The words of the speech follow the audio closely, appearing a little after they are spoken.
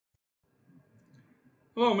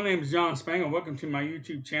Hello, my name is John Spangle. Welcome to my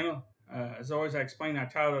YouTube channel. As always, I explain I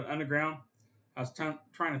titled it Underground. I was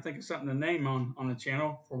trying to think of something to name on the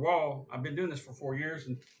channel. For a while, I've been doing this for 4 years,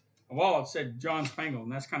 and a while it said John Spangle,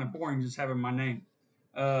 and that's kind of boring just having my name.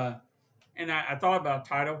 Uh, and I thought about a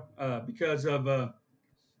title because of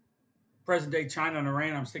present day China and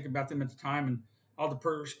Iran. I was thinking about them at the time and all the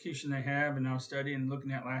persecution they have, and I was studying and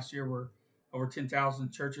looking at last year where over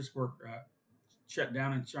 10,000 churches were shut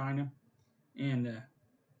down in China. And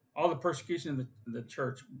all the persecution of the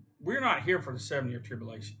church. We're not here for the 7 year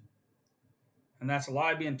tribulation. And that's a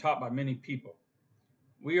lie being taught by many people.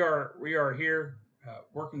 We are here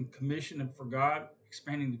working commission for God,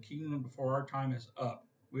 expanding the kingdom before our time is up.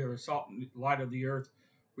 We are the salt and light of the earth.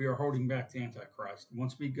 We are holding back the Antichrist.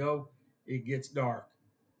 Once we go, it gets dark.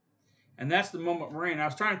 And that's the moment we're in. I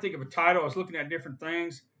was trying to think of a title. I was looking at different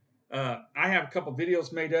things. I have a couple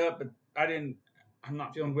videos made up, but I'm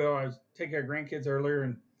not feeling well. I was taking care of grandkids earlier,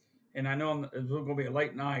 and I know it's going to be a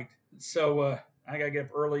late night. So I got to get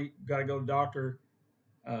up early. Got to go to the doctor.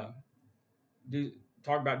 Uh, do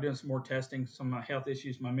talk about doing some more testing. Some of my health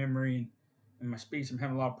issues, my memory, and my speech. I'm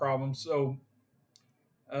having a lot of problems. So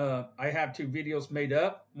I have two videos made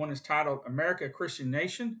up. One is titled "America, a Christian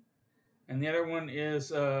Nation," and the other one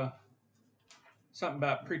is something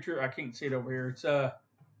about preacher. I can't see it over here. It's title.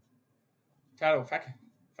 If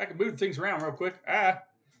I can move things around real quick.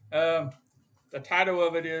 Um, the title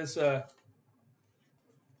of it is I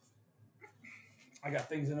got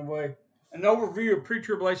things in the way. An overview of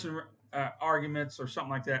pre-tribulation arguments or something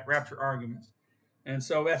like that, rapture arguments. And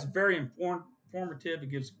so that's very informative. It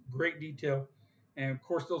gives great detail. And of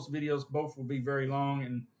course, those videos both will be very long.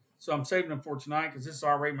 And so I'm saving them for tonight because this is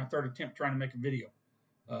already my third attempt trying to make a video.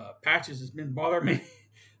 Patches has been bothering me.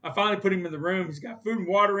 I finally put him in the room. He's got food and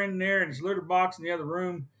water in there and his litter box in the other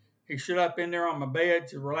room. He shut up in there on my bed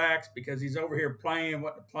to relax because he's over here playing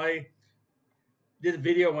what to play. Did the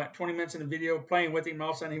video, went 20 minutes in the video playing with him.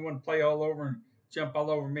 All of a sudden, he wanted to play all over and jump all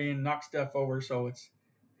over me and knock stuff over. So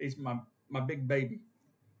he's my big baby.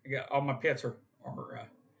 I got all my pets are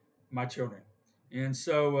my children, and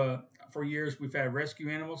so for years we've had rescue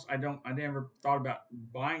animals. I never thought about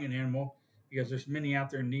buying an animal because there's many out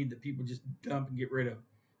there in need that people just dump and get rid of.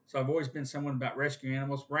 So I've always been someone about rescue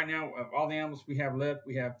animals. Right now, of all the animals we have left,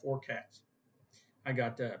 we have 4 cats. I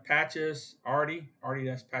got Patches, Artie,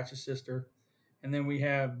 that's Patches' sister, and then we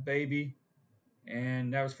have Baby,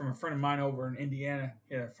 and that was from a friend of mine over in Indiana.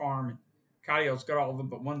 He had a farm, and Coyote's got all of them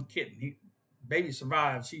but one kitten. Baby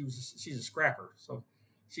survived. She's a scrapper, so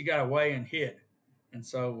she got away and hid, and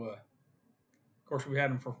so of course we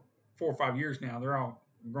had them for 4 or 5 years now. They're all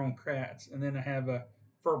grown cats, and then I have a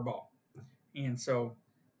fur ball, and so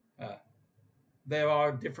uh, they have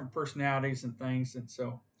all different personalities and things, and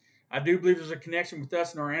so I do believe there's a connection with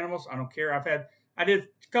us and our animals. I don't care. I did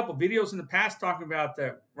a couple videos in the past talking about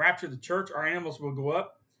the rapture of the church. Our animals will go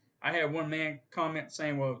up. I had one man comment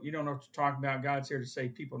saying, "Well, you don't know what you're talking about. God's here to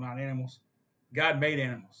save people, not animals. God made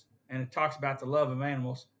animals, and it talks about the love of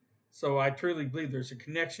animals." So I truly believe there's a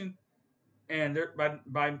connection, and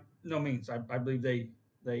by no means I believe they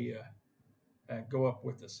go up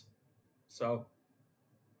with us. So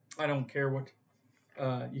I don't care what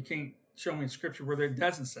you can't show me in Scripture where it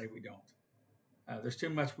doesn't say we don't. There's too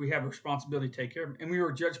much. We have a responsibility to take care of them, and we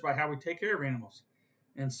were judged by how we take care of animals.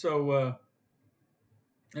 And so,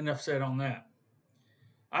 enough said on that.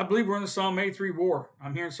 I believe we're in the Psalm 83 war.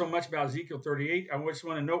 I'm hearing so much about Ezekiel 38. I just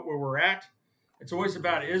want to note where we're at. It's always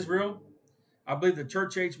about Israel. I believe the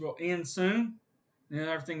church age will end soon, and then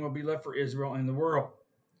everything will be left for Israel and the world.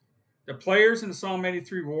 The players in the Psalm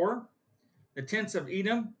 83 war. The tents of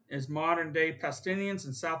Edom is modern day Palestinians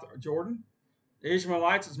in South Jordan. The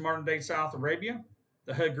Ishmaelites is modern day South Arabia.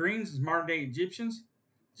 The Hagrenes is modern day Egyptians.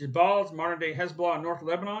 Jabal is modern day Hezbollah in North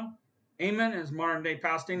Lebanon. Ammon is modern day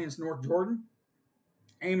Palestinians North Jordan.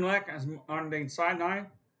 Amalek is modern day Sinai.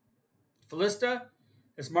 Philistia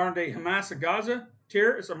is modern day Hamas of Gaza.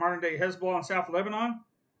 Tyre is a modern day Hezbollah in South Lebanon.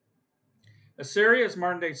 Assyria is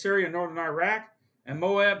modern day Syria in northern Iraq. And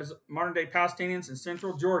Moab is modern day Palestinians in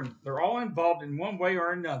central Jordan. They're all involved in one way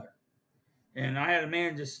or another. And I had a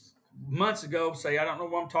man just months ago say, I don't know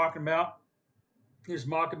what I'm talking about. He was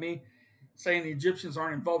mocking me, saying the Egyptians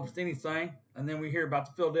aren't involved with anything. And then we hear about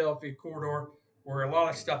the Philadelphia corridor where a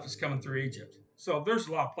lot of stuff is coming through Egypt. So there's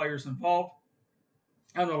a lot of players involved.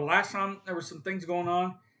 I know the last time there were some things going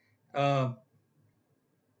on, uh,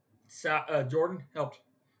 Jordan helped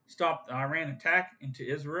stop the Iran attack into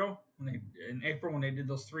Israel in April when they did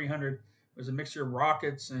those 300. It was a mixture of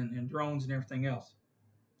rockets and drones and everything else.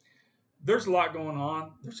 There's a lot going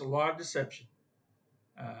on. There's a lot of deception.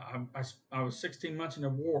 I was 16 months in a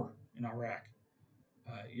war in Iraq.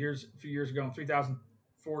 a few years ago in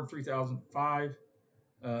 2004 to 2005.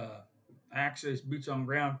 Uh, actually, it's boots on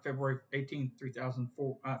ground February 18th,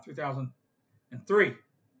 2004, 2003.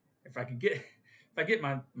 If I could get, if I get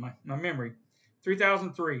my memory,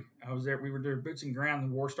 2003. I was there. We were there boots on ground.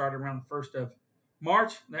 The war started around the 1st of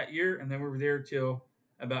March that year, and then we were there till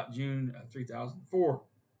about June of 2004.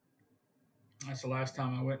 That's the last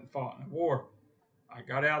time I went and fought in a war. I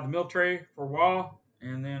got out of the military for a while,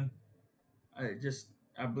 and then I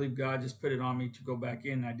believe God just put it on me to go back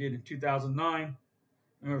in. I did in 2009,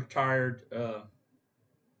 and I retired.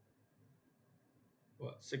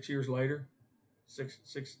 6 years later,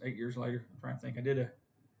 8 years later. I'm trying to think. I did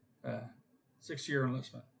a 6 year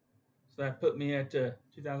enlistment, so that put me at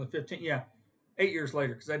 2015. Yeah, 8 years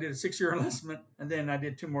later, because I did a 6 year enlistment, and then I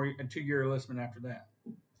did a 2 year enlistment after that.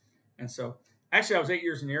 And so, actually, I was 8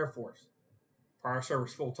 years in the Air Force, prior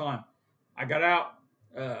service full time. I got out.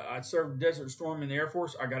 I served Desert Storm in the Air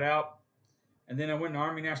Force. I got out, and then I went to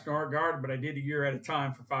Army National Guard, but I did a year at a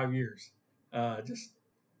time for 5 years. Just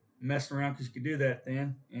messing around because you could do that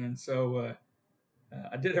then. And so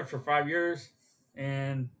I did it for 5 years,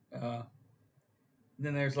 and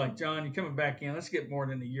then there's like, John, you're coming back in. Let's get more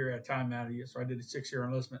than a year at a time out of you. So I did a 6 year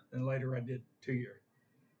enlistment. Then later I did 2 year,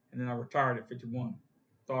 and then I retired at 51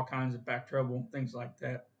 with all kinds of back trouble, things like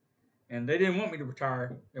that. And they didn't want me to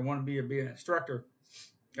retire. They wanted me to be an instructor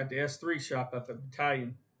at the S3 shop up at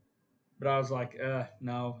Battalion. But I was like,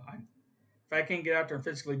 no. If I can't get out there and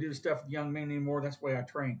physically do the stuff with young men anymore, that's the way I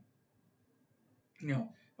train. The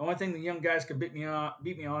only thing the young guys could beat me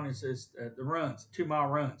on is the runs, 2 mile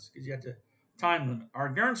runs, because you have to time limit. Our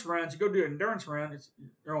endurance runs, you go do an endurance run, it's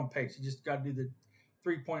your own pace. You just got to do the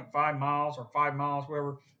 3.5 miles or 5 miles,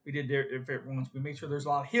 whatever we did there. If it runs, we made sure there's a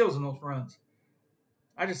lot of hills in those runs.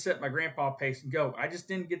 I just set my grandpa pace and go. I just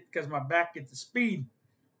didn't get, because my back gets the speed.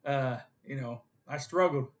 I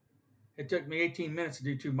struggled. It took me 18 minutes to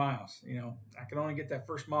do 2 miles. I could only get that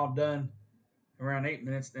first mile done around 8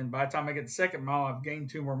 minutes. Then by the time I get the second mile, I've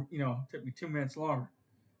gained 2 more. It took me 2 minutes longer.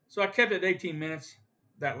 So I kept it at 18 minutes.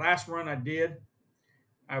 That last run I did,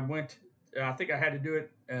 I went. I think I had to do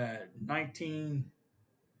it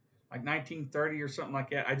 1930 or something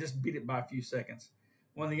like that. I just beat it by a few seconds.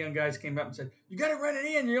 One of the young guys came up and said, "You got to run it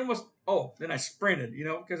in. You almost." Oh, then I sprinted.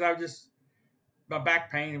 Because I was just my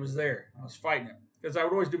back pain. It was there. I was fighting it because I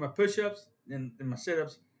would always do my push-ups, then my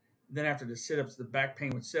sit-ups. Then after the sit-ups, the back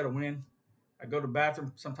pain would settle in. I go to the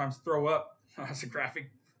bathroom, sometimes throw up. That's a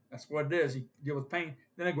graphic. That's what it is. You deal with pain.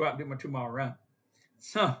 Then I go out and do my 2 mile run.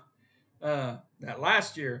 So that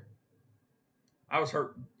last year, I was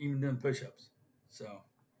hurt even doing push-ups.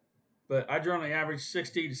 But I generally average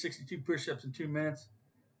 60 to 62 push-ups in 2 minutes,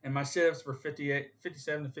 and my sit-ups were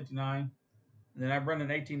 57 to 59. And then I run an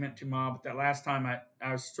 18-minute 2 mile. But that last time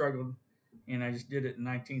I struggled, and I just did it in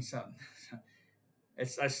 19 something.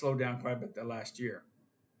 I slowed down quite a bit that last year.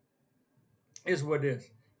 Is what it is.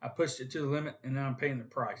 I pushed it to the limit, and now I'm paying the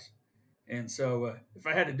price. And so, if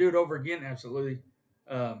I had to do it over again, absolutely,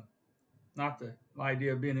 not the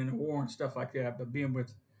idea of being in a war and stuff like that, but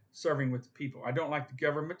serving with the people. I don't like the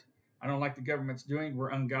government. I don't like the government's doing. We're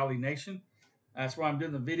an ungodly nation. That's why I'm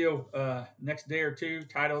doing the video next day or two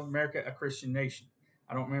titled "America, a Christian Nation."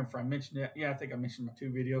 I don't remember if I mentioned it. Yeah, I think I mentioned my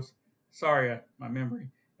 2 videos. Sorry, my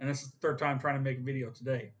memory. And this is the 3rd time trying to make a video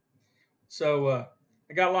today. So I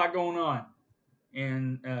got a lot going on.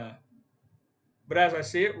 But as I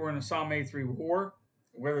see it, we're in a Psalm 83 war.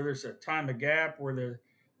 Whether there's a time of gap where the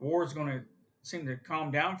war is going to seem to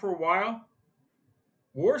calm down for a while,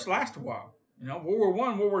 wars last a while. World War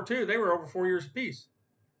I, World War II, they were over 4 years apiece.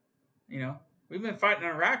 We've been fighting in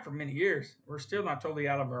Iraq for many years. We're still not totally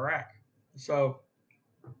out of Iraq. So,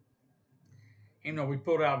 we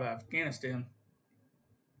pulled out of Afghanistan.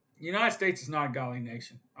 The United States is not a godly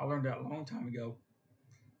nation. I learned that a long time ago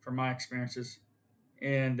from my experiences.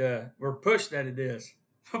 And we're pushed that it is.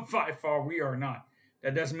 By far, we are not.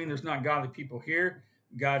 That doesn't mean there's not godly people here.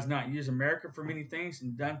 God's not used America for many things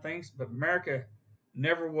and done things, but America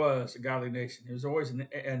never was a godly nation. It was always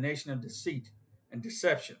a nation of deceit and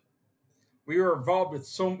deception. We are involved with,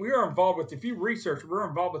 if you research, we're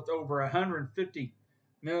involved with over 150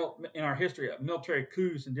 in our history of military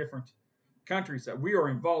coups in different countries that we are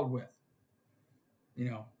involved with.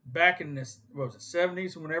 Back in the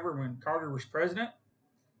 70s, whenever, when Carter was president,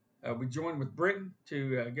 we joined with Britain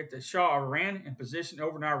to get the Shah of Iran in position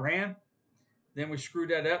over in Iran. Then we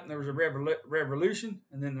screwed that up, and there was a revolution.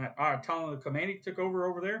 And then the Ayatollah Khomeini took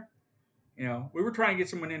over there. We were trying to get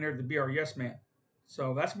someone in there to be our yes man.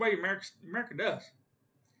 So that's the way America does.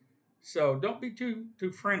 So don't be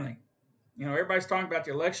too friendly. Everybody's talking about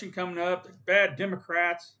the election coming up, the bad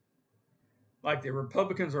Democrats. like the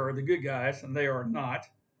Republicans are the good guys, and they are not.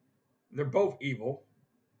 They're both evil.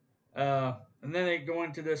 And then they go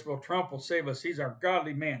into this, well, Trump will save us. He's our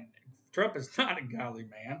godly man. Trump is not a godly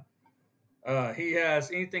man. He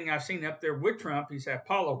has anything I've seen up there with Trump. He's had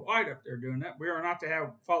Paula White up there doing that. We are not to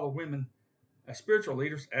have follow women spiritual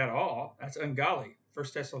leaders at all. That's ungodly.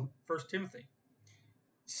 First Timothy.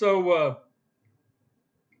 So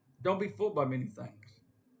don't be fooled by many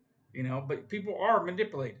things, But people are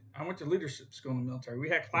manipulated. I went to leadership school in the military. We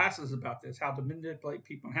had classes about this, how to manipulate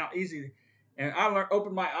people, and how easy. And I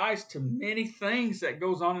opened my eyes to many things that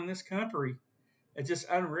goes on in this country. It's just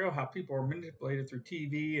unreal how people are manipulated through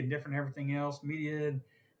TV and different everything else, media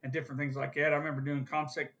and different things like that. I remember doing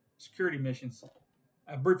ComSec security missions,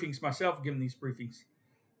 briefings myself, giving these briefings.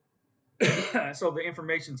 So the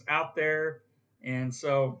information's out there, and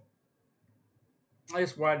so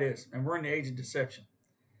that's what it is. And we're in the age of deception.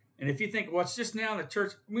 And if you think, well, it's just now in the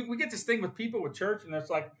church, we get this thing with people with church, and it's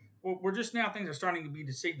like, well, we're just now things are starting to be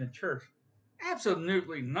deceived in the church.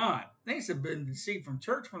 Absolutely not. Things have been deceived from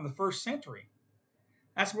church from the first century.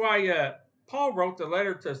 That's why Paul wrote the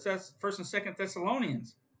letter to First and Second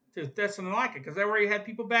Thessalonians to Thessalonica, because they already had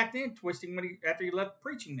people back then twisting after he left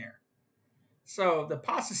preaching there. So the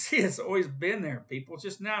apostasy has always been there, people. It's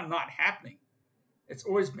just now not happening. It's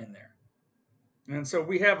always been there. And so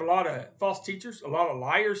we have a lot of false teachers, a lot of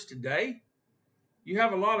liars today. You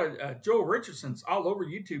have a lot of Joel Richardsons all over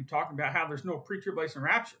YouTube talking about how there's no pre-tribulation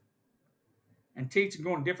rapture, and teaching,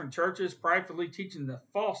 going to different churches, privately teaching the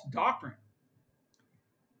false doctrine.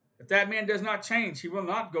 If that man does not change, he will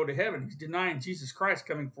not go to heaven. He's denying Jesus Christ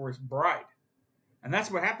coming for his bride. And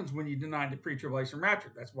that's what happens when you deny the pre-tribulation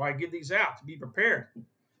rapture. That's why I give these out, to be prepared.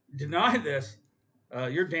 Deny this,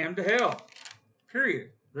 you're damned to hell.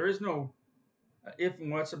 Period. There is no if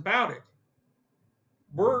and what's about it.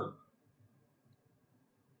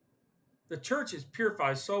 The church is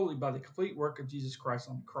purified solely by the complete work of Jesus Christ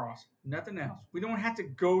on the cross. Nothing else. We don't have to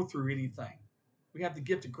go through anything. We have the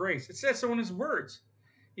gift of grace. It says so in his words.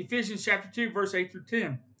 Ephesians chapter 2, verse 8 through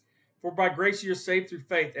 10. For by grace you are saved through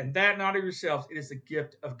faith, and that not of yourselves, it is the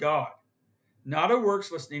gift of God. Not of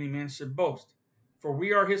works, lest any man should boast. For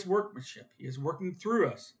we are his workmanship. He is working through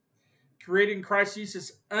us, created in Christ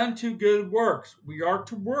Jesus unto good works. We are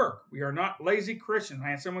to work. We are not lazy Christians.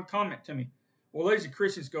 I had someone comment to me, well, lazy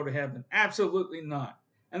Christians go to heaven. Absolutely not.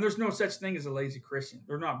 And there's no such thing as a lazy Christian.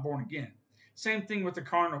 They're not born again. Same thing with the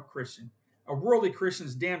carnal Christian. A worldly Christian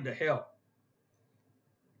is damned to hell,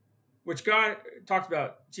 which God talks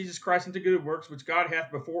about, Jesus Christ unto good works, which God hath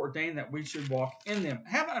before ordained that we should walk in them.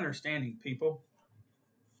 Have an understanding, people.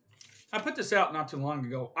 I put this out not too long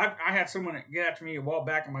ago. I had someone get after me a while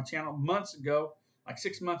back on my channel, months ago, like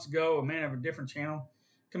 6 months ago, a man of a different channel,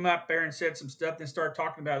 come up there and said some stuff, then started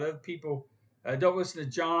talking about other people. Don't listen to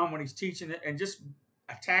John when he's teaching it, and just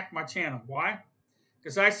attack my channel. Why?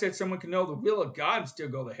 Because I said someone can know the will of God and still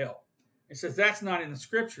go to hell. It says that's not in the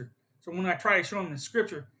scripture. So when I try to show him the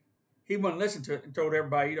scripture, he wouldn't listen to it and told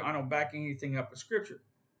everybody, I don't back anything up with scripture.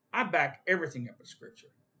 I back everything up with scripture.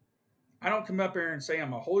 I don't come up here and say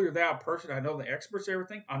I'm a holier thou person. I know the experts,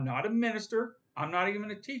 everything. I'm not a minister. I'm not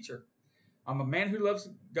even a teacher. I'm a man who loves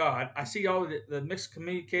God. I see all of the mixed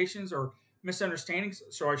communications or misunderstandings,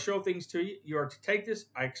 so I show things to you. You are to take this.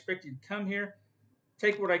 I expect you to come here,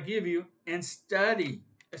 take what I give you, and study.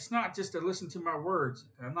 It's not just to listen to my words.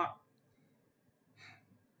 I'm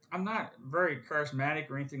not very charismatic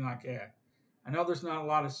or anything like that. I know there's not a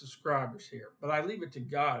lot of subscribers here, but I leave it to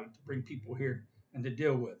God to bring people here and to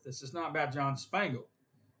deal with. This is not about John Spangle,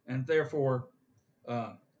 and therefore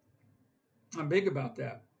I'm big about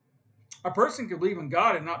that. A person could believe in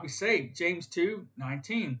God and not be saved. James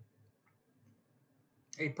 2:19.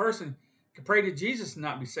 A person could pray to Jesus and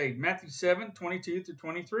not be saved. Matthew 7:22 through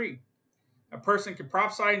 23. A person could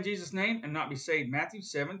prophesy in Jesus' name and not be saved. Matthew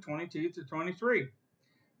 7:22 through 23.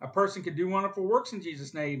 A person could do wonderful works in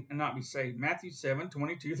Jesus' name and not be saved. Matthew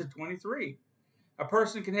 7:22 through 23. A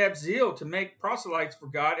person can have zeal to make proselytes for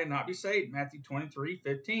God and not be saved. Matthew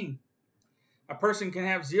 23:15. A person can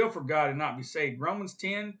have zeal for God and not be saved. Romans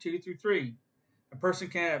 10:2 through 3. A person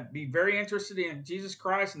can be very interested in Jesus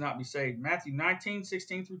Christ and not be saved. Matthew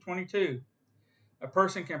 19:16 through 22. A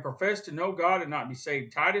person can profess to know God and not be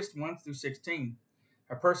saved. Titus 1 through 16.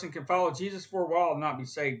 A person can follow Jesus for a while and not be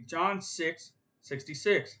saved. John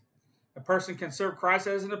 6:66. A person can serve Christ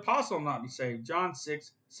as an apostle and not be saved. John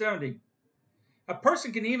 6:70. A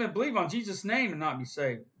person can even believe on Jesus' name and not be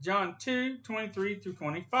saved. John 2:23 through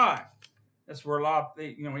 25. That's where a lot of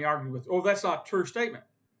we argue with, that's not a true statement.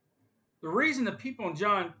 The reason the people in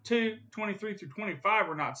John 2:23 through 25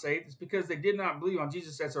 were not saved is because they did not believe on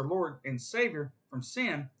Jesus as their Lord and Savior from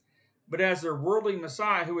sin, but as their worldly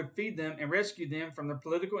Messiah who would feed them and rescue them from their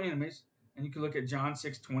political enemies. And you can look at John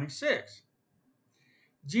 6:26.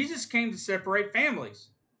 Jesus came to separate families.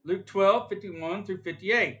 Luke 12:51 through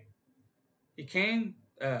 58. He came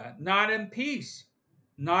not in peace,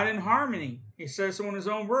 not in harmony. He says so in his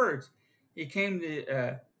own words. He came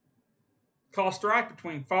to cause strife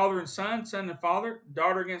between father and son, son and father,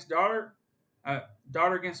 daughter against daughter,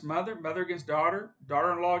 daughter against mother, mother against daughter,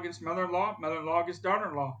 daughter-in-law against mother-in-law, mother-in-law against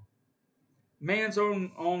daughter-in-law. Man's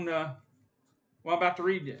own well, I'm about to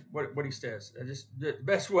read it, what he says. Just the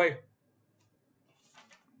best way.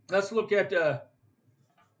 Let's look at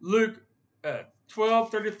Luke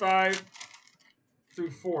 12:35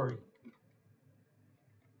 through 40.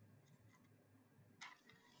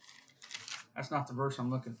 That's not the verse I'm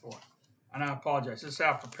looking for. And I apologize. This is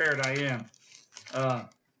how prepared I am.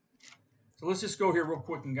 So let's just go here real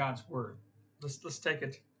quick in God's word. Let's take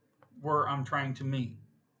it where I'm trying to mean.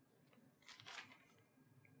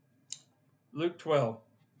 Luke 12.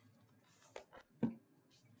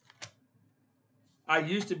 I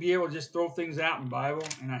used to be able to just throw things out in the Bible,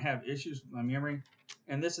 and I have issues with my memory.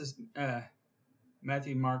 And this is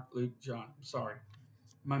Matthew, Mark, Luke, John. I'm sorry.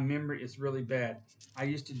 My memory is really bad. I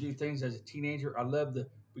used to do things as a teenager.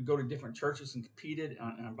 We'd go to different churches and competed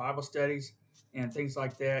on Bible studies and things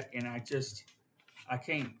like that. And I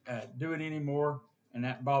can't do it anymore, and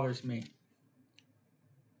that bothers me.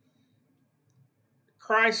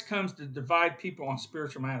 Christ comes to divide people on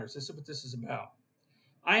spiritual matters. This is what this is about.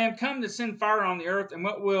 I am come to send fire on the earth, and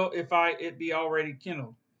what will if it be already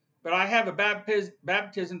kindled? But I have a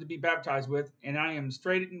baptism to be baptized with, and I am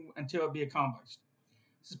straitened until it be accomplished.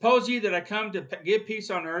 Suppose ye that I come to give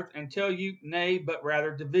peace on earth, and tell you, nay, but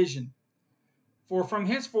rather division. For from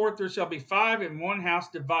henceforth there shall be 5 in one house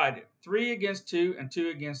divided, 3 against 2, and 2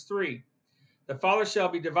 against 3. The father shall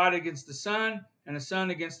be divided against the son, and the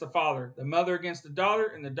son against the father, the mother against the daughter,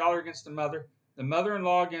 and the daughter against the mother, the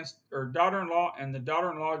mother-in-law against her daughter-in-law, and the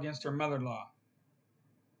daughter-in-law against her mother-in-law.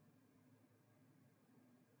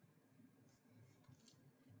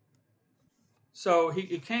 So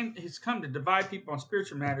he's come to divide people on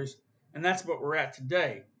spiritual matters, and that's what we're at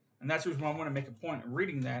today. And that's the reason why I want to make a point of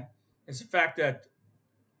reading that, is the fact that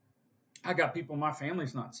I got people in my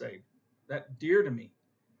family's not saved. That dear to me.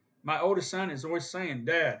 My oldest son is always saying,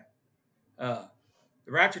 Dad, the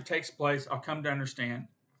rapture takes place, I'll come to understand.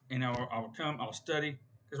 I'll study.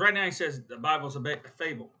 Because right now he says the Bible's a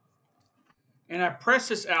fable. And I press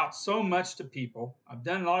this out so much to people. I've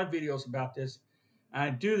done a lot of videos about this. And I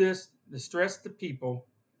do this to stress the people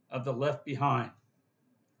of the left behind.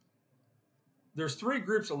 There's 3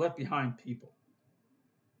 groups of left behind people.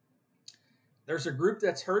 There's a group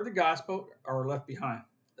that's heard the gospel or left behind.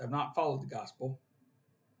 They've not followed the gospel.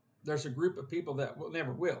 There's a group of people that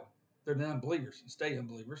never will. They're the unbelievers and stay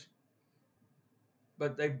unbelievers.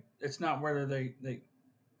 But it's not whether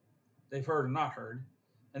they've heard or not heard.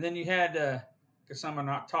 And then you had, because some are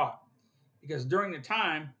not taught. Because during the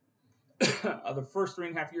time of the first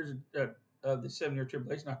 3.5 years of the 7-year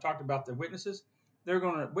tribulation, I talked about the witnesses. They're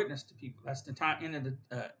going to witness to people. That's the time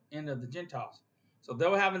end of the Gentiles. So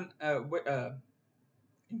they'll have an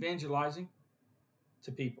evangelizing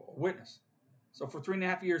to people, a witness. So for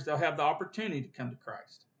 3.5 years, they'll have the opportunity to come to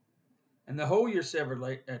Christ. And the whole year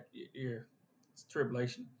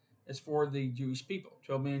tribulation is for the Jewish people.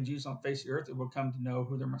 12 million Jews on the face of the earth that will come to know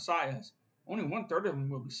who their Messiah is. Only 1/3 of them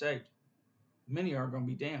will be saved. Many are going to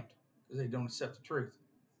be damned because they don't accept the truth.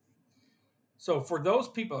 So for those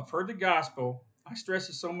people who have heard the gospel, I stress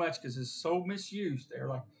it so much because it's so misused. They're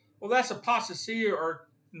like, well, that's apostasy, or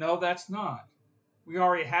no, that's not. We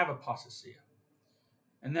already have apostasy.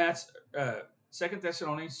 And that's 2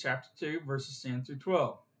 Thessalonians chapter 2, verses 10 through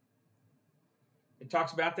 12. It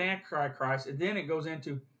talks about the Antichrist, and then it goes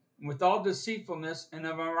into, with all deceitfulness and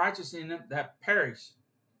of unrighteousness in them that perish.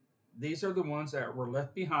 These are the ones that were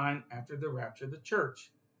left behind after the rapture of the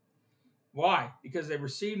church. Why? Because they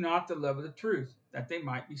received not the love of the truth, that they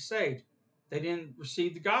might be saved. They didn't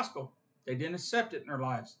receive the gospel. They didn't accept it in their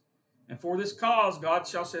lives. And for this cause, God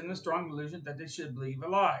shall send them a strong delusion that they should believe a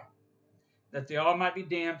lie, that they all might be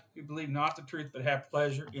damned who believe not the truth, but have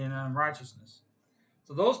pleasure in unrighteousness.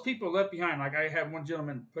 So those people left behind, like I had one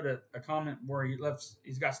gentleman put a comment where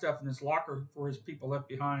he's got stuff in his locker for his people left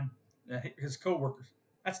behind, his co-workers.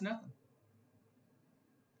 That's nothing.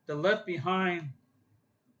 The left behind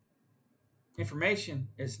information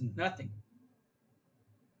is nothing.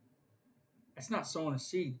 That's not sowing a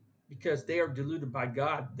seed, because they are deluded by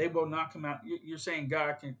God. They will not come out. You're saying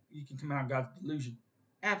you can come out of God's delusion.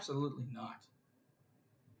 Absolutely not.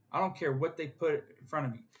 I don't care what they put in front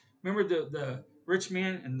of you. Remember the rich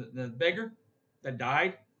man and the beggar that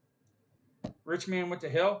died? Rich man went to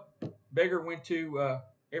hell. Beggar went to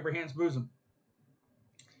Abraham's bosom.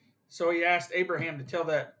 So he asked Abraham to tell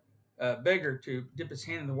that beggar to dip his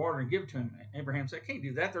hand in the water and give it to him. Abraham said, I can't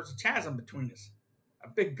do that. There's a chasm between us, a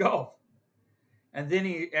big gulf. And then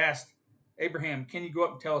he asked Abraham, can you go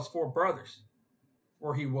up and tell his 4 brothers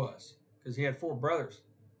where he was? Because he had 4 brothers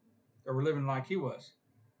that were living like he was.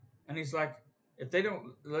 And he's like, if they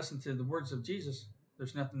don't listen to the words of Jesus,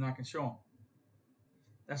 there's nothing I can show them.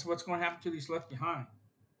 That's what's going to happen to these left behind.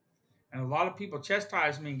 And a lot of people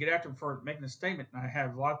chastise me and get after me for making a statement. And I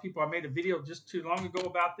have a lot of people. I made a video just too long ago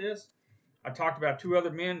about this. I talked about 2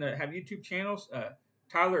 other men that have YouTube channels,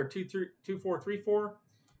 Tyler 2434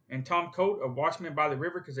 and Tom Coate of Watchmen by the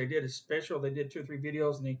River, because they did a special. They did 2 or 3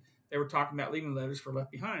 videos, and they were talking about leaving letters for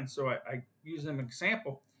left behind. So I use them as an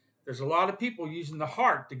example. There's a lot of people using the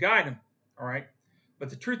heart to guide them, all right? But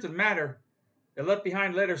the truth of the matter, the left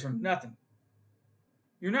behind letters are nothing.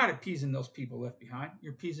 You're not appeasing those people left behind.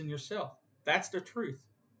 You're appeasing yourself. That's the truth.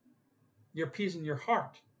 You're appeasing your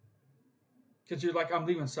heart. Because you're like, I'm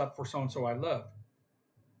leaving stuff for so-and-so I love.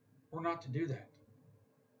 We're not to do that.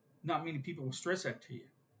 Not many people will stress that to you.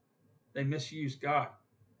 They misuse God.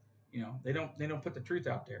 You know, they don't put the truth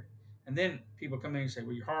out there. And then people come in and say,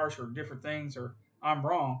 well, you're harsh or different things, or I'm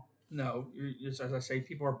wrong. No, just as I say,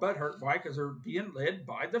 people are butthurt. Why? Because they're being led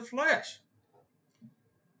by the flesh.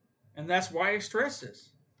 And that's why he stresses.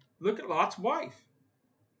 Look at Lot's wife.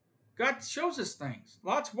 God shows us things.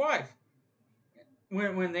 Lot's wife.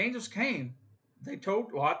 When the angels came, they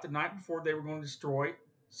told Lot the night before they were going to destroy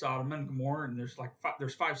Sodom and Gomorrah, and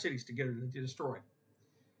there's 5 cities together to destroy.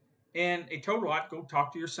 And he told Lot, go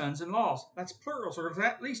talk to your sons-in-laws. That's plural, so there's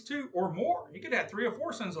at least 2 or more. You could have 3 or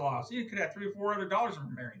 4 sons-in-laws. You could have 3 or 4 other daughters that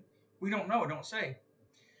were married. We don't know. It don't say.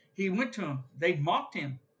 He went to them. They mocked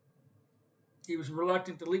him. He was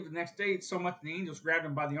reluctant to leave the next day, so much the angels grabbed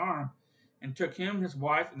him by the arm and took him, his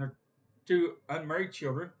wife, and their 2 unmarried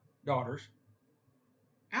children, daughters,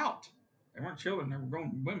 out. They weren't children, they were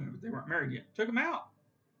grown women, but they weren't married yet. Took them out.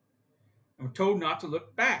 And were told not to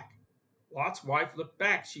look back. Lot's wife looked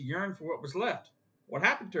back. She yearned for what was left. What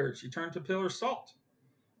happened to her? She turned to a pillar of salt.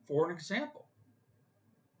 For an example.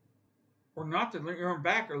 Or not to turn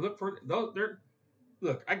back or look for those.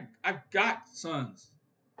 Look, I've got sons.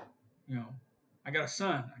 You know, I got a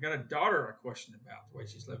son. I got a daughter I question about the way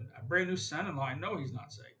she's living. A brand new son-in-law. I know he's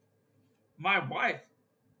not saved. My wife,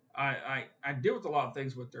 I deal with a lot of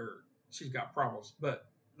things with her. She's got problems, but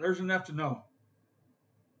there's enough to know.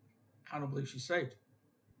 I don't believe she's saved.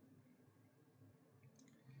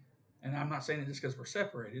 And I'm not saying it just because we're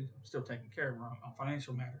separated. I'm still taking care of her on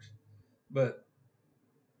financial matters. But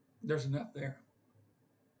there's enough there.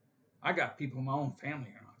 I got people in my own family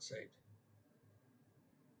who are not saved.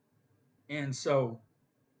 And so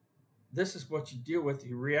this is what you deal with,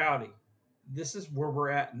 the reality. This is where we're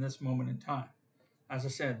at in this moment in time. As I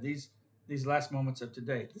said, these last moments of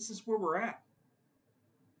today, this is where we're at.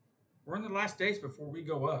 We're in the last days before we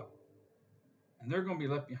go up. And they're going to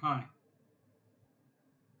be left behind.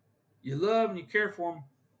 You love and you care for them.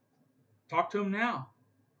 Talk to them now.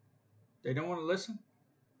 They don't want to listen.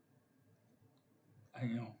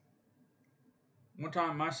 One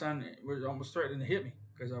time my son was almost threatening to hit me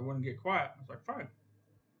because I wouldn't get quiet. I was like, fine.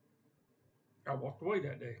 I walked away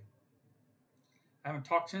that day. I haven't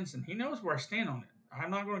talked since, and he knows where I stand on it. I'm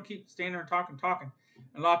not going to keep standing there and talking.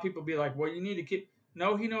 And a lot of people be like, well, you need to keep.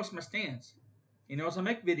 No, he knows my stance. He knows I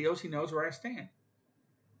make videos. He knows where I stand.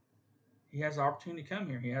 He has the opportunity to come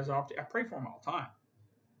here. He has the opportunity. I pray for him all the time.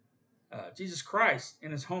 Jesus Christ,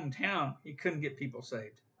 in his hometown, he couldn't get people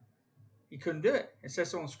saved. He couldn't do it. It says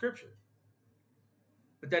so in Scripture.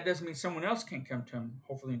 But that doesn't mean someone else can't come to him,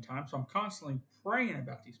 hopefully in time. So I'm constantly praying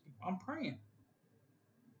about these people. I'm praying.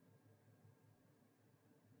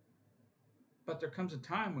 But there comes a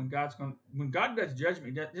time when God does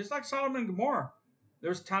judgment, just like Sodom and Gomorrah, there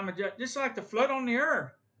was a time of judgment, just like the flood on the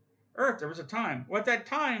earth. There was a time. Well, at that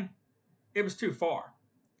time, it was too far.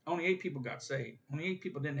 Only 8 people got saved. Only 8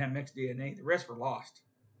 people didn't have mixed DNA. The rest were lost.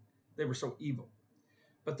 They were so evil.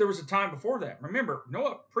 But there was a time before that. Remember,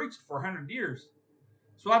 Noah preached for 100 years.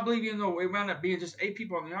 So I believe even though it wound up being just 8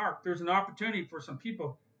 people on the ark, there's an opportunity for some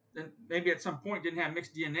people that maybe at some point didn't have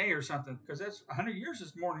mixed DNA or something, because that's 100 years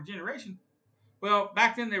is more than a generation. Well,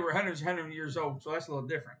 back then they were 100 years old, so that's a little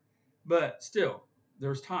different. But still, there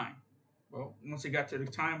was time. Well, once they got to the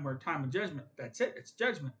time of judgment, that's it. It's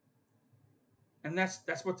judgment. And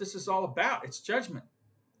that's what this is all about. It's judgment.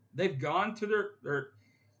 They've gone to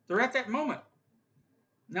they're at that moment.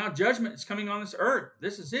 Now judgment is coming on this earth.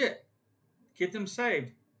 This is it. Get them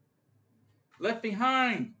saved. Left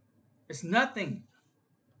behind. It's nothing.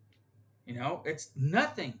 It's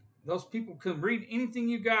nothing. Those people can read anything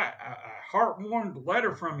you got, a heart-warmed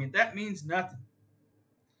letter from you. That means nothing.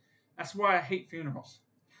 That's why I hate funerals.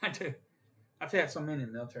 I do. I've had so many in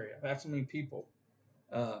the military. I've had so many people.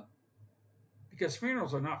 Uh, because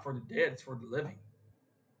funerals are not for the dead; it's for the living.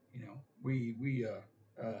 You know, we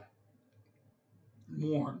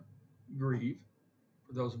mourn, grieve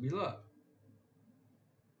for those we love.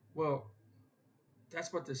 Well,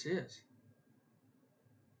 that's what this is.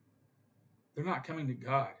 They're not coming to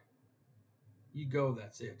God. You go,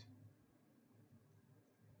 that's it.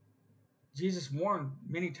 Jesus warned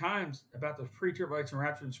many times about the pre-tribulation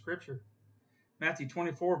rapture in Scripture. Matthew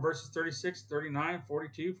 24, verses 36, 39,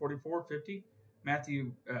 42, 44, 50.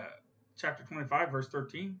 Matthew chapter 25, verse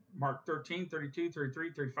 13. Mark 13, 32,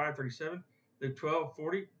 33, 35, 37. Luke 12,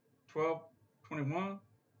 40, 12, 21,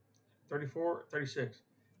 34, 36.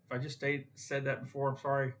 If I just said that before, I'm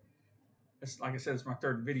sorry. It's, like I said, it's my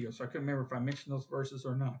third video, so I couldn't remember if I mentioned those verses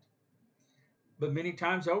or not. But many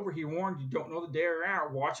times over, he warned you don't know the day or hour.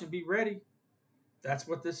 Watch and be ready. That's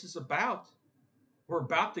what this is about. We're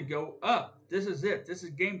about to go up. This is it. This is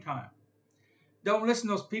game time. Don't listen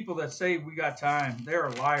to those people that say we got time. They're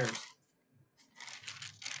liars.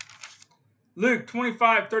 Luke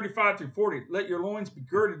 25, 35 through 40. Let your loins be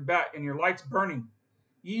girded about and your lights burning.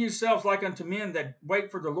 Ye yourselves like unto men that wait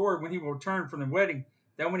for the Lord when he will return from the wedding,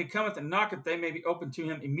 that when he cometh and knocketh, they may be opened to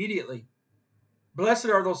him immediately. Blessed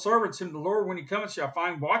are those servants whom the Lord when he cometh shall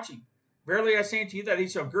find watching. Verily I say unto you that he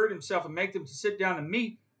shall gird himself and make them to sit down and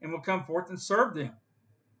meat, and will come forth and serve them.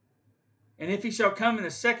 And if he shall come in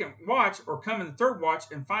the second watch, or come in the third watch,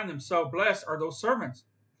 and find them so, blessed are those servants.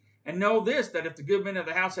 And know this, that if the good man of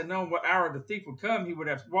the house had known what hour the thief would come, he would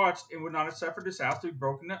have watched, and would not have suffered his house to be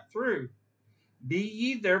broken up through. Be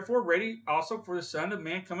ye therefore ready also, for the Son of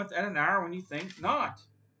Man cometh at an hour when you think not.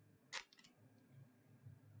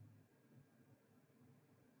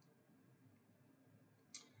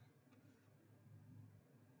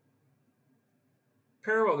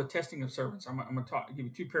 Parable of the testing of servants. I'm going to give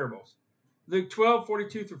you two parables. Luke 12,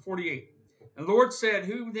 42 through 48. And the Lord said,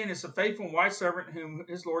 who then is a faithful and wise servant whom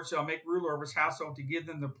his Lord shall make ruler over his household to give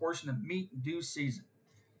them the portion of meat in due season?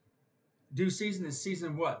 Due season is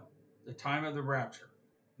season what? The time of the rapture.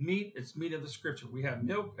 Meat, it's meat of the Scripture. We have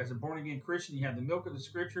milk. As a born-again Christian, you have the milk of the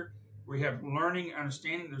Scripture. We have learning and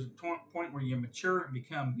understanding. There's a point where you mature and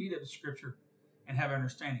become meat of the Scripture and have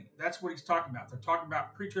understanding. That's what he's talking about. They're talking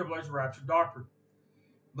about pre-tribulation rapture doctrine.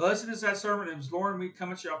 Blessed is that servant whose Lord when he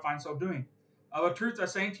cometh shall find so doing. Of a truth I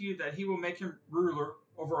say unto you that he will make him ruler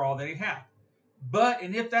over all that he hath. But,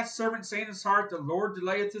 and if that servant say in his heart, the Lord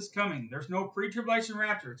delayeth his coming. There's no pre-tribulation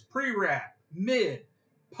rapture. It's pre-rap, mid,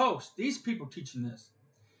 post. These people teaching this.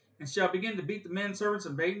 And shall begin to beat the men, servants,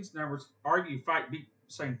 and maidens. In other words, argue, fight, beat,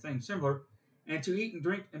 same thing, similar. And to eat and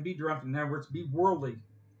drink and be drunk. In other words, be worldly.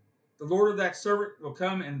 The Lord of that servant will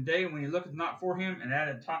come in a day when he looketh not for him, and at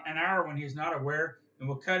an hour when he is not aware, and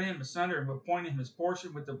will cut him asunder, and will appoint him his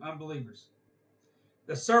portion with the unbelievers.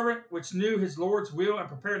 The servant which knew his Lord's will, and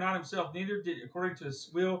prepared not himself, neither did according to his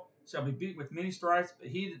will, shall be beaten with many stripes. But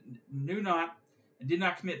he that knew not, and did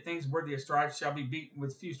not commit things worthy of stripes, shall be beaten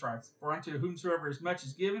with few stripes. For unto whomsoever is much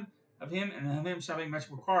is given of him, and of him shall be much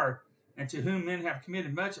required. And to whom men have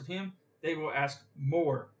committed much of him, they will ask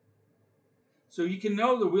more. So you can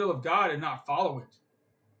know the will of God and not follow it.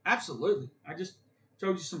 Absolutely. I just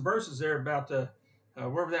told you some verses there about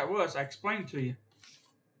wherever that was. I explained to you,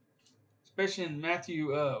 especially in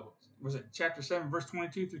Matthew, was it chapter 7, verse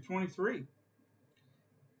 22 through 23.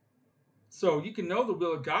 So you can know the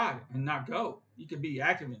will of God and not go. You can be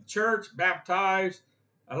active in church, baptized,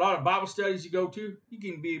 a lot of Bible studies you go to. You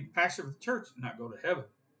can be a pastor of the church and not go to heaven.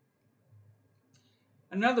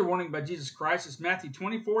 Another warning by Jesus Christ is Matthew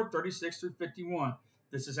 24, 36 through 51.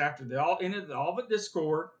 This is after they all ended all but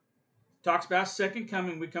discord. Talks about second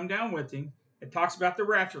coming. We come down with him. It talks about the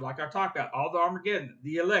rapture, like I talked about, all the Armageddon,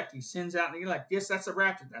 the elect. He sends out the elect. Yes, that's the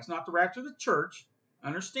rapture. That's not the rapture of the church.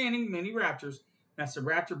 Understanding many raptures. That's the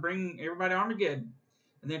rapture bringing everybody to Armageddon.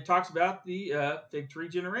 And then it talks about the fig tree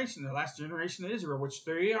generation, the last generation of Israel, which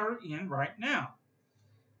they are in right now.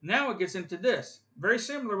 Now it gets into this. Very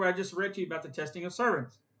similar to what I just read to you about the testing of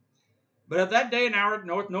servants. But of that day and hour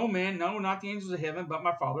knoweth no man, no, not the angels of heaven, but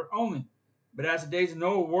my Father only. But as the days of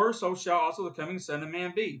Noah were, so shall also the coming Son of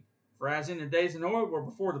Man be. For as in the days of Noah were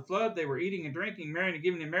before the flood, they were eating and drinking, marrying and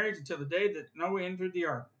giving in marriage until the day that Noah entered the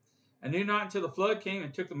ark. And knew not until the flood came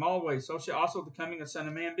and took them all away. So shall also the coming of the Son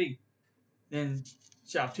of Man be. Then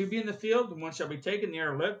shall two be in the field, the one shall be taken, the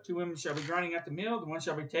other left. Two women shall be grinding at the mill, the one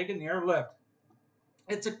shall be taken, the other left.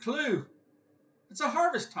 It's a clue. It's a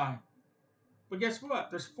harvest time. But guess what?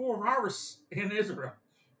 There's 4 harvests in Israel.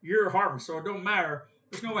 Year harvest, so it don't matter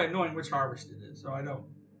There's no way of knowing which harvest it is, so I don't.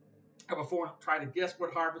 I before tried to guess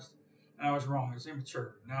what harvest, and I was wrong. I was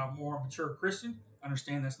immature. Now, a more mature Christian,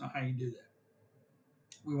 understand that's not how you do that.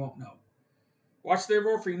 We won't know. Watch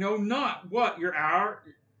therefore, for you know not what your hour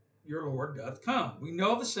your Lord doth come. We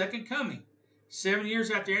know the second coming. 7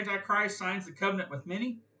 years after Antichrist signs the covenant with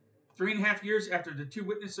many, 3.5 years after the two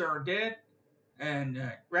witnesses are dead and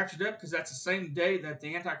raptured up, because that's the same day that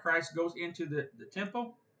the Antichrist goes into the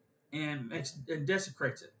temple and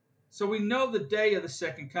desecrates it. So we know the day of the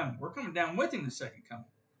second coming. We're coming down with him the second coming.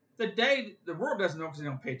 The day, the world doesn't know because they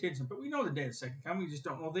don't pay attention, but we know the day of the second coming. We just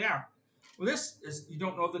don't know the hour. Well, this is, you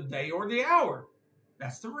don't know the day or the hour.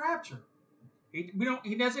 That's the rapture.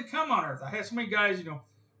 He doesn't come on earth. I had so many guys,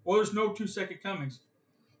 well, there's no two second comings.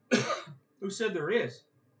 Who said there is?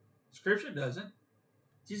 Scripture doesn't.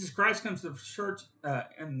 Jesus Christ comes to the church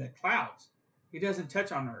in the clouds. He doesn't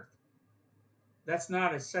touch on earth. That's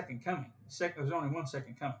not a second coming. There's only one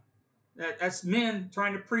second coming. That's men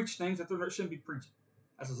trying to preach things that they shouldn't be preaching.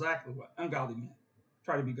 That's exactly what ungodly men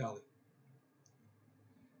try to be godly.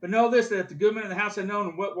 But know this, that if the good man of the house had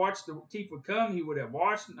known what watch the thief would come, he would have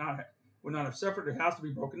watched, would not have suffered the house to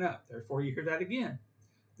be broken up. Therefore you hear that again.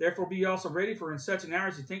 Therefore be also ready, for in such an hour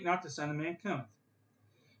as you think not, the Son of Man cometh.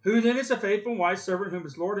 Who then is a faithful and wise servant, whom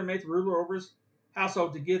his Lord hath made ruler over his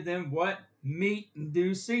household, to give them what? Meat in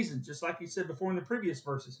due season. Just like he said before in the previous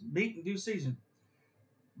verses. Meat in due season.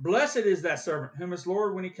 Blessed is that servant, whom his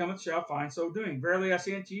Lord, when he cometh, shall find so doing. Verily I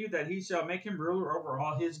say unto you, that he shall make him ruler over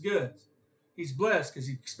all his goods. He's blessed because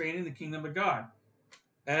he's expanding the kingdom of God.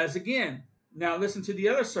 As again, now listen to the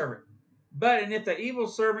other servant. But, and if the evil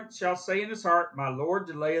servant shall say in his heart, my Lord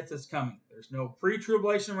delayeth his coming. There's no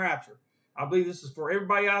pre-tribulation rapture. I believe this is for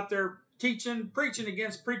everybody out there preaching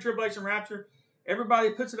against pre-tribulation rapture.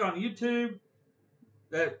 Everybody puts it on YouTube.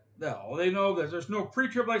 They know that there's no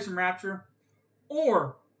pre-tribulation rapture.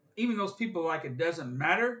 Or, even those people like it doesn't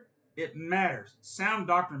matter. It matters. Sound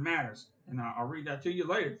doctrine matters. And I'll read that to you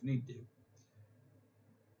later if you need to.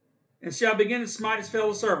 And shall begin to smite his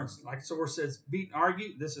fellow servants. Like the source says, beat and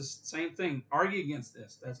argue. This is the same thing. Argue against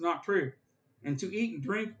this. That's not true. And to eat and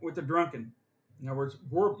drink with the drunken. In other words,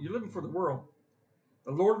 you're living for the world.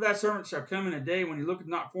 The Lord of that servant shall come in a day when he looketh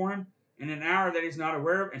not for him, and an hour that he is not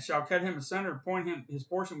aware of, and shall cut him asunder and appoint him his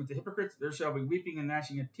portion with the hypocrites. There shall be weeping and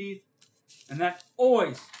gnashing of teeth. And that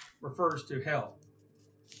always refers to hell.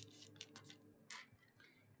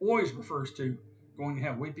 Always refers to going to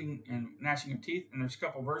have weeping and gnashing of teeth. And there's a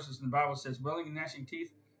couple verses in the Bible that says wailing and gnashing of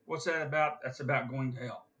teeth. What's that about? That's about going to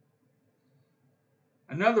hell.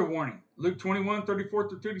 Another warning, Luke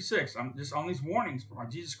 21:34-36. I'm just on these warnings by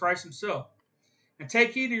Jesus Christ himself. And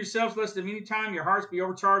take heed to yourselves, lest at any time your hearts be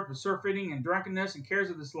overcharged with surfeiting and drunkenness and cares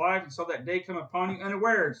of this life, and so that day come upon you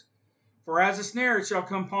unawares. For as a snare it shall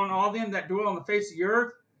come upon all them that dwell on the face of the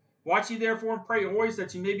earth. Watch ye therefore and pray always,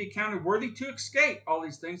 that ye may be counted worthy to escape all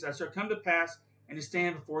these things that shall come to pass, and to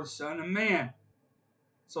stand before the Son of Man.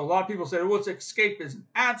 So a lot of people say, well, it's escapism.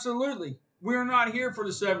 Absolutely. We're not here for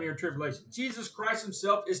the 7-year tribulation. Jesus Christ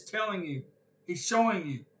himself is telling you. He's showing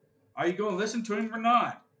you. Are you going to listen to him or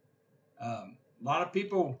not? A lot of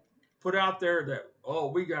people put out there that,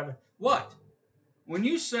 we got to... What? When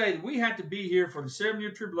you say we have to be here for the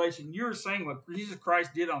 7-year tribulation, you're saying what Jesus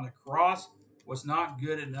Christ did on the cross was not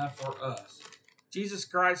good enough for us. Jesus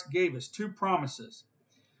Christ gave us 2 promises.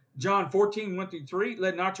 John 14:1-3,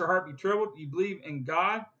 let not your heart be troubled. You believe in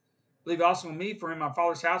God. Believe also in me, for in my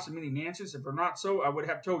Father's house are many mansions. If it were not so, I would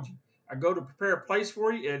have told you. I go to prepare a place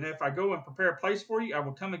for you, and if I go and prepare a place for you, I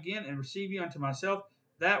will come again and receive you unto myself,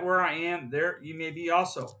 that where I am, there you may be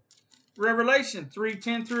also. Revelation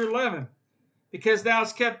 3:10-11. Because thou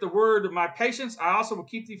hast kept the word of my patience, I also will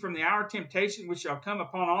keep thee from the hour of temptation, which shall come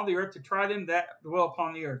upon all the earth to try them that dwell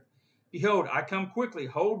upon the earth. Behold, I come quickly.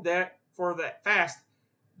 Hold that for that fast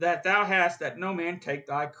that thou hast, that no man take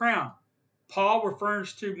thy crown. Paul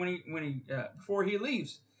refers to before he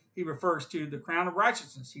leaves, he refers to the crown of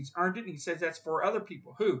righteousness. He's earned it, and he says that's for other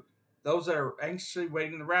people. Who? Those that are anxiously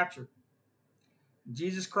waiting the rapture.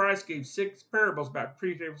 Jesus Christ gave 6 parables about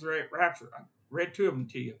pre-tribulation rapture. I read 2 of them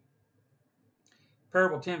to you.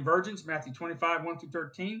 Parable of 10 virgins, Matthew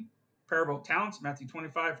 25:1-13. Parable of talents, Matthew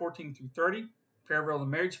 25:14-30. Parable of the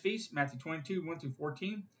marriage feast, Matthew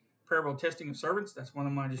 22:1-14. Parable of testing of servants, that's one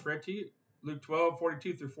of them I just read to you. Luke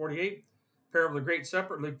 12:42-48. Parable of the great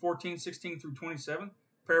supper, Luke 14:16-27.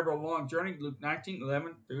 Parable of the long journey, Luke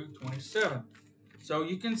 19:11-27. So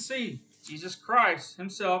you can see Jesus Christ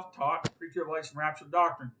himself taught pre-tribulation rapture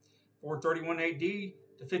doctrine, 431 AD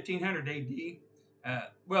to 1500 AD.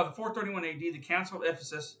 The 431 AD, the Council of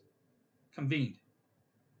Ephesus convened,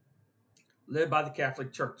 led by the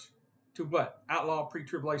Catholic Church. to what? Outlaw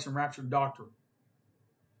pre-tribulation rapture doctrine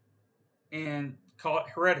and call it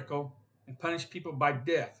heretical and punish people by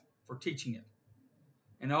death for teaching it.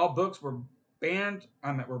 And all books were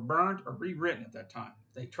were burned or rewritten at that time.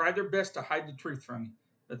 They tried their best to hide the truth from you,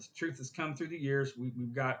 but the truth has come through the years.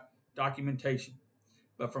 We've got documentation.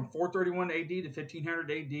 But from 431 AD to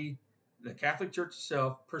 1500 AD, the Catholic Church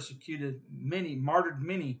itself persecuted many, martyred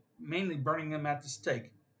many, mainly burning them at the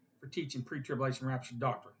stake for teaching pre-tribulation rapture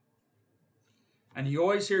doctrine. And you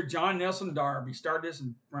always hear John Nelson Darby started this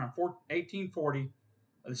in around 1840.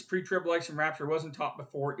 This pre-tribulation rapture wasn't taught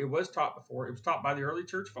before. It was taught before. It was taught by the early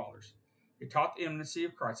church fathers. It taught the imminency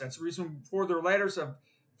of Christ. That's the reason for their letters of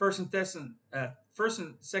First and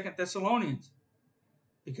Second Thessalonians,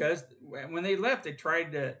 because when they left, they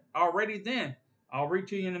tried to already then. I'll read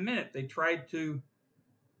to you in a minute. They tried to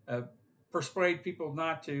persuade people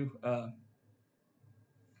not to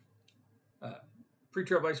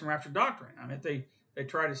pre-tribulation rapture doctrine. I mean, they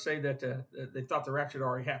try to say that they thought the rapture had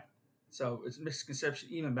already happened. So it's a misconception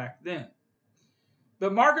even back then.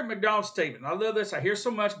 But Margaret MacDonald's statement, I love this. I hear so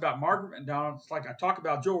much about Margaret MacDonald. It's like I talk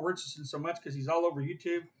about Joel Richardson so much because he's all over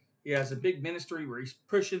YouTube. He has a big ministry where he's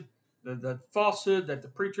pushing the falsehood that the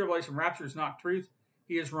pre-tribulation rapture is not truth.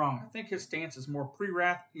 He is wrong. I think his stance is more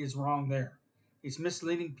pre-wrath. He is wrong there. He's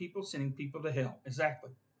misleading people, sending people to hell. Exactly.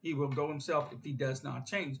 He will go himself if he does not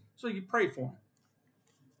change. So you pray for him.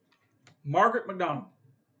 Margaret MacDonald.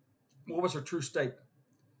 What was her true statement?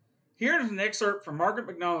 Here is an excerpt from Margaret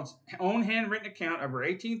MacDonald's own handwritten account of her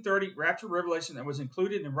 1830 rapture revelation that was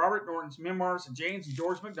included in Robert Norton's memoirs of James and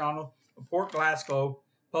George MacDonald of Port Glasgow,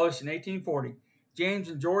 published in 1840. James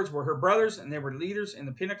and George were her brothers, and they were leaders in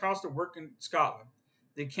the Pentecostal work in Scotland.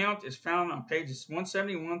 The account is found on pages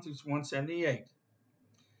 171 through 178.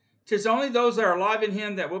 "'Tis only those that are alive in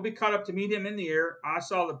him that will be caught up to meet him in the air. I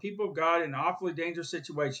saw the people of God in an awfully dangerous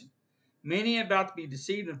situation. Many about to be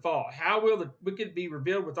deceived and fall. How will the wicked be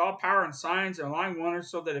revealed with all power and signs and lying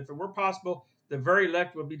wonders, so that if it were possible, the very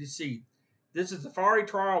elect will be deceived? This is the fiery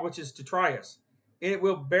trial which is to try us. It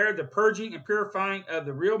will bear the purging and purifying of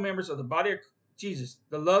the real members of the body of Jesus.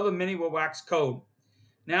 The love of many will wax cold.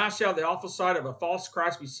 Now shall the awful sight of a false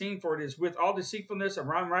Christ be seen, for it is with all deceitfulness and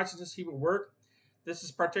unrighteousness he will work. This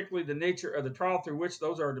is particularly the nature of the trial through which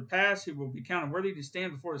those are to pass who will be counted worthy to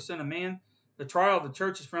stand before the Son of Man. The trial of the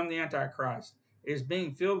church is from the Antichrist. It is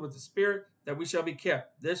being filled with the Spirit that we shall be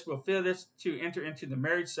kept. This will fit us to enter into the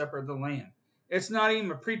marriage supper of the Lamb." It's not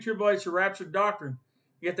even a pre-tribulation rapture doctrine,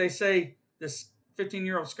 yet they say this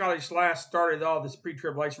 15-year-old Scottish lass started all this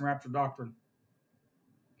pre-tribulation rapture doctrine.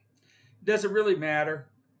 Does it really matter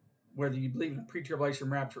whether you believe in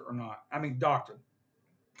pre-tribulation rapture or not? I mean, doctrine.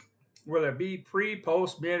 Whether it be pre,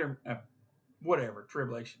 post, mid, or whatever,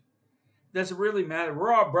 tribulation. Does it really matter?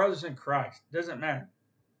 We're all brothers in Christ. Doesn't matter.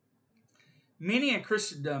 Many in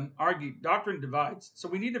Christendom argue doctrine divides, so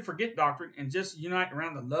we need to forget doctrine and just unite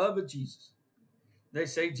around the love of Jesus. They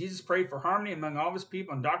say Jesus prayed for harmony among all of his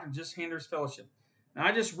people, and doctrine just hinders fellowship. Now,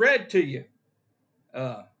 I just read to you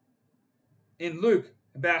in Luke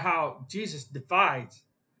about how Jesus divides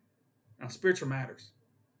on spiritual matters.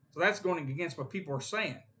 So that's going against what people are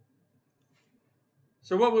saying.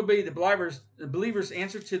 So what would be the believer's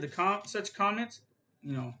answer to such comments?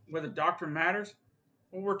 You know, whether doctrine matters?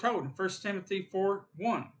 Well, we're told in 1 Timothy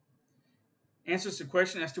 4:1 answers the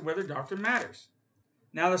question as to whether doctrine matters.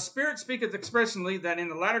 "Now the Spirit speaketh expressly that in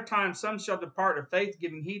the latter time some shall depart of faith,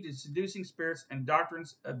 giving heed to seducing spirits and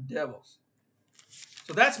doctrines of devils."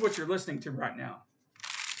 So that's what you're listening to right now.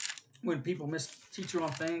 When people misteach you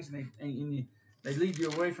on things and they lead you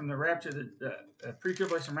away from the rapture, the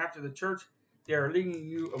pre-tribulation rapture of the church, they are leading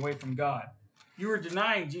you away from God. You are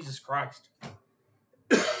denying Jesus Christ.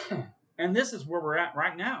 And this is where we're at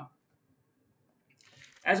right now.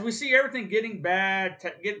 As we see everything getting bad,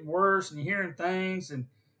 getting worse, and you're hearing things and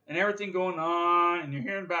everything going on, and you're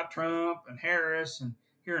hearing about Trump and Harris and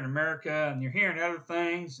here in America, and you're hearing other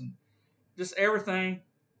things, and just everything,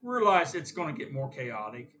 realize it's going to get more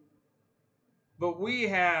chaotic. But we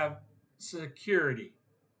have security.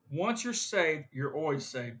 Once you're saved, you're always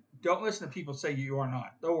saved. Don't listen to people say you are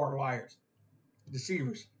not. Those are liars,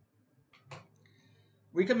 deceivers.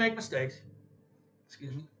 We can make mistakes.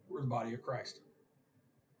 Excuse me. We're the body of Christ.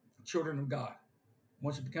 Children of God.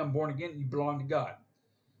 Once you become born again, you belong to God.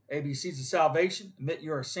 ABCs of salvation. Admit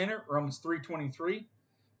you're a sinner. Romans 3:23.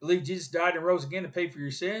 Believe Jesus died and rose again to pay for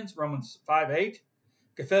your sins. Romans 5:8.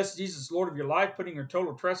 Confess Jesus as Lord of your life, putting your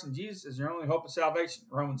total trust in Jesus as your only hope of salvation.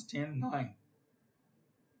 Romans 10:9.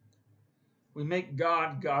 We make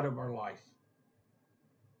God God of our life.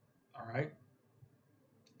 All right?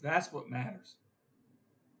 That's what matters.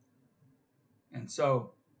 And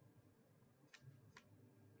so,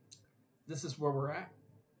 This is where we're at.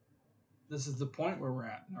 This is the point where we're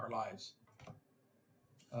at in our lives.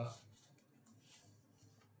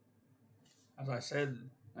 As I said,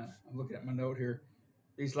 I'm looking at my note here.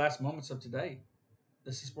 These last moments of today,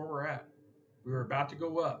 this is where we're at. We were about to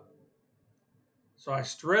go up. So I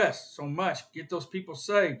stress so much, get those people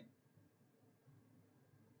saved.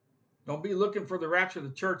 Don't be looking for the rapture of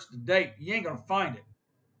the church to date. You ain't going to find it.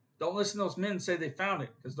 Don't listen to those men say they found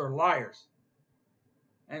it because they're liars.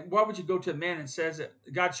 And why would you go to a man and says that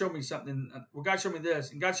God showed me something? Well, God showed me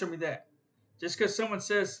this and God showed me that. Just because someone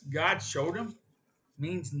says God showed him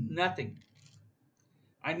means nothing.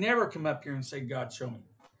 I never come up here and say God showed me.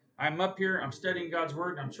 I'm up here, I'm studying God's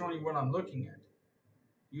word, and I'm showing you what I'm looking at.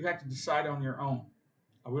 You have to decide on your own.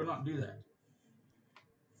 I will not do that.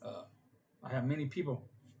 I have many people.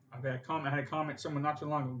 I had a comment someone not too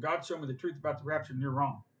long ago. God showed me the truth about the rapture, and you're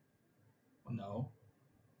wrong. Well,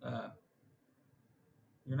 no,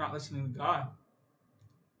 you're not listening to God.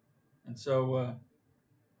 And so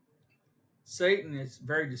Satan is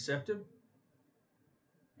very deceptive,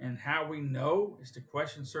 and how we know is to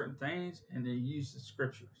question certain things and to use the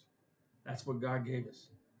scriptures. That's what God gave us.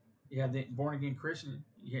 You have the born again Christian.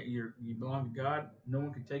 You belong to God. No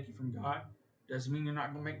one can take you from God. Doesn't mean you're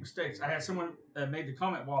not going to make mistakes. I had someone made the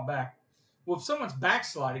comment a while back. Well, if someone's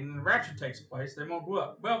backsliding and the rapture takes place, they won't go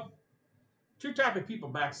up. Well, two types of people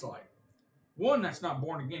backslide. One that's not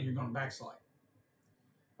born again, you're going to backslide.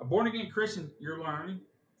 A born again Christian, you're learning,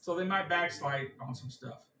 so they might backslide on some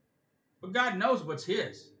stuff. But God knows what's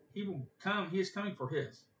His. He will come. He is coming for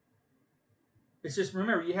His. It's just,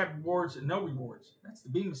 remember, you have rewards and no rewards. That's the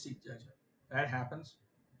Bema Seat judgment. That happens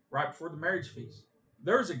right before the marriage feast.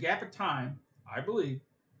 There's a gap of time, I believe.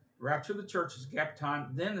 The rapture of the church is a gap of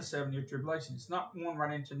time, then the 7-year tribulation. It's not one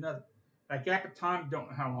right into another. That gap of time, don't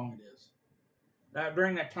know how long it is.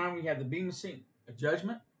 During that time, we have the Bema Seat, a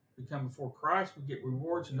judgment. We come before Christ. We get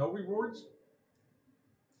rewards and no rewards.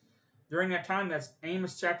 During that time, that's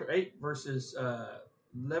Amos chapter 8, verses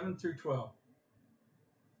 11 through 12.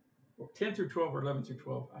 10 through 12 or 11 through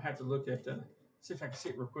 12. I have to look at see if I can see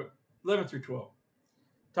it real quick. 11 through 12.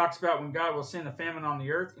 Talks about when God will send a famine on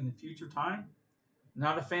the earth in the future time.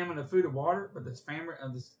 Not a famine of food or water, but this famine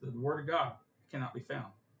of the word of God. It cannot be found.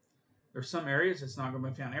 There's some areas it's not going to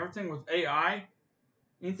be found. Everything with AI,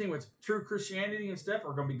 anything with true Christianity and stuff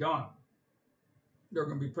are going to be gone. They're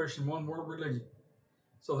going to be pushing one world religion.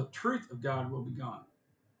 So the truth of God will be gone.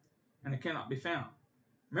 And it cannot be found.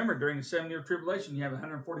 Remember, during the 7-year tribulation, you have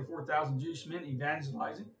 144,000 Jewish men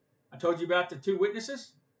evangelizing. I told you about the 2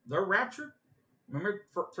 witnesses. They're raptured. Remember,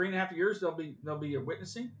 for 3.5 years, they'll be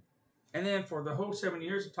witnessing. And then for the whole 7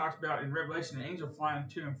 years, it talks about in Revelation, the angel flying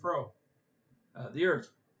to and fro the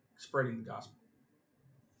earth, spreading the gospel.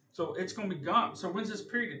 So it's going to be gone. So when's this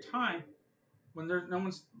period of time when there's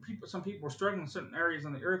some people are struggling in certain areas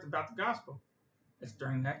on the earth about the gospel? It's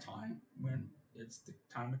during that time when it's the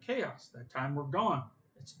time of chaos. That time we're gone.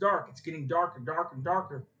 It's dark. It's getting darker, darker, and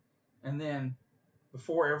darker. And then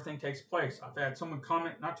before everything takes place, I've had someone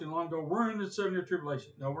comment not too long ago, we're in the 7-year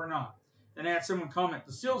tribulation. No, we're not. Then I had someone comment,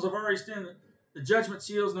 the seals have already stood, the judgment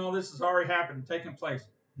seals and all this has already happened and taken place.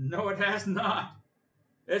 No, it has not.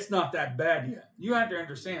 It's not that bad yet. You have to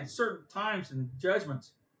understand certain times and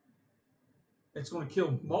judgments, it's going to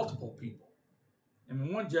kill multiple people. And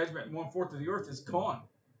when one judgment, 1/4 of the earth is gone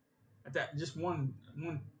at that just one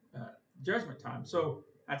judgment time. So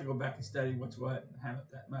I have to go back and study what's what and have it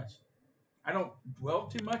that much. I don't dwell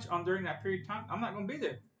too much on during that period of time. I'm not going to be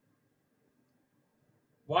there.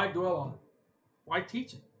 Why dwell on it? Why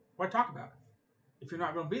teach it? Why talk about it if you're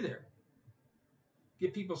not going to be there?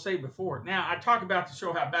 Get people saved before it. Now, I talk about to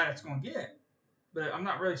show how bad it's going to get, but I'm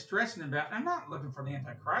not really stressing about it. I'm not looking for the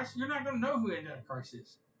Antichrist. You're not going to know who Antichrist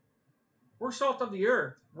is. We're salt of the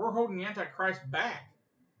earth. We're holding the Antichrist back.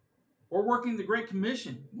 We're working the Great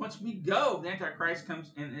Commission. Once we go, the Antichrist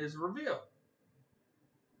comes and is revealed.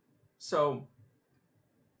 So,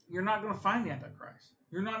 you're not going to find the Antichrist.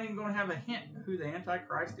 You're not even going to have a hint of who the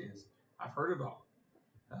Antichrist is. I've heard it all.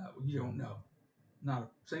 You don't know. Not a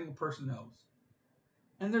single person knows.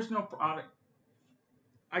 And there's no product.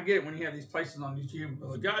 I get it when you have these places on YouTube.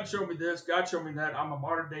 Well, God showed me this. God showed me that. I'm a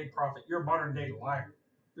modern day prophet. You're a modern day liar.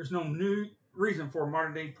 There's no new reason for a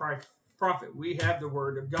modern day prophet. We have the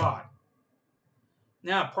word of God.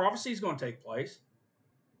 Now, prophecy is going to take place.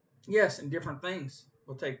 Yes, and different things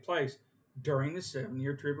will take place during the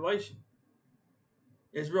 7-year tribulation.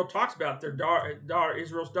 Israel talks about their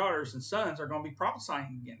Israel's daughters and sons are going to be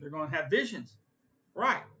prophesying again. They're going to have visions.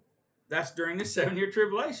 Right. That's during the 7-year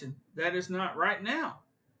tribulation. That is not right now.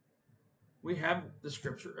 We have the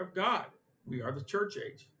scripture of God. We are the church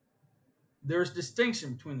age. There's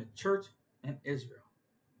distinction between the church and Israel.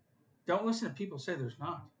 Don't listen to people say there's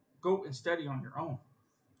not. Go and study on your own.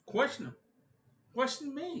 Question them.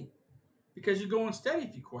 Question me. Because you go and study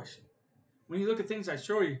if you question. When you look at things I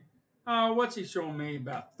show you, what's he showing me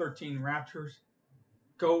about 13 raptures?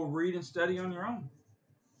 Go read and study on your own.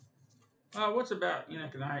 What's about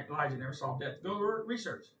Enoch and Elijah never saw death? Go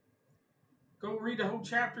research. Go read the whole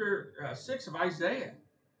chapter 6 of Isaiah.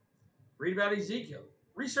 Read about Ezekiel.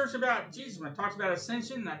 Research about Jesus when I talked about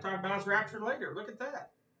ascension and I talked about his rapture later. Look at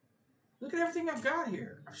that. Look at everything I've got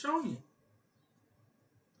here. I've shown you.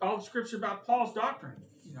 All the scripture about Paul's doctrine.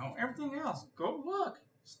 Everything else. Go look.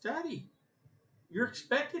 Study. You're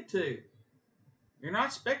expected to. You're not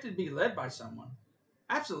expected to be led by someone.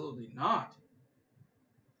 Absolutely not.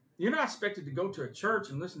 You're not expected to go to a church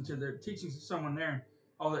and listen to the teachings of someone there and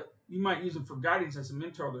all that. You might use them for guidance as a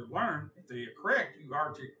mentor to learn. If they are correct, you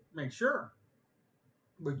are to make sure.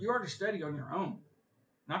 But you are to study on your own,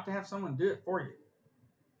 not to have someone do it for you.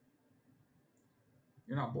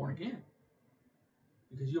 You're not born again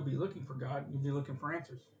because you'll be looking for God and you'll be looking for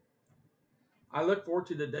answers. I look forward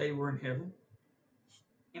to the day we're in heaven,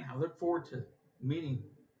 and I look forward to meeting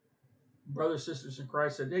brothers, sisters in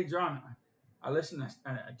Christ. Said, "Hey, John, I listened.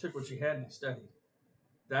 I took what you had and I studied.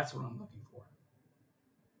 That's what I'm looking for."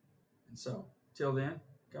 And so, till then,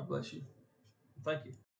 God bless you. Thank you.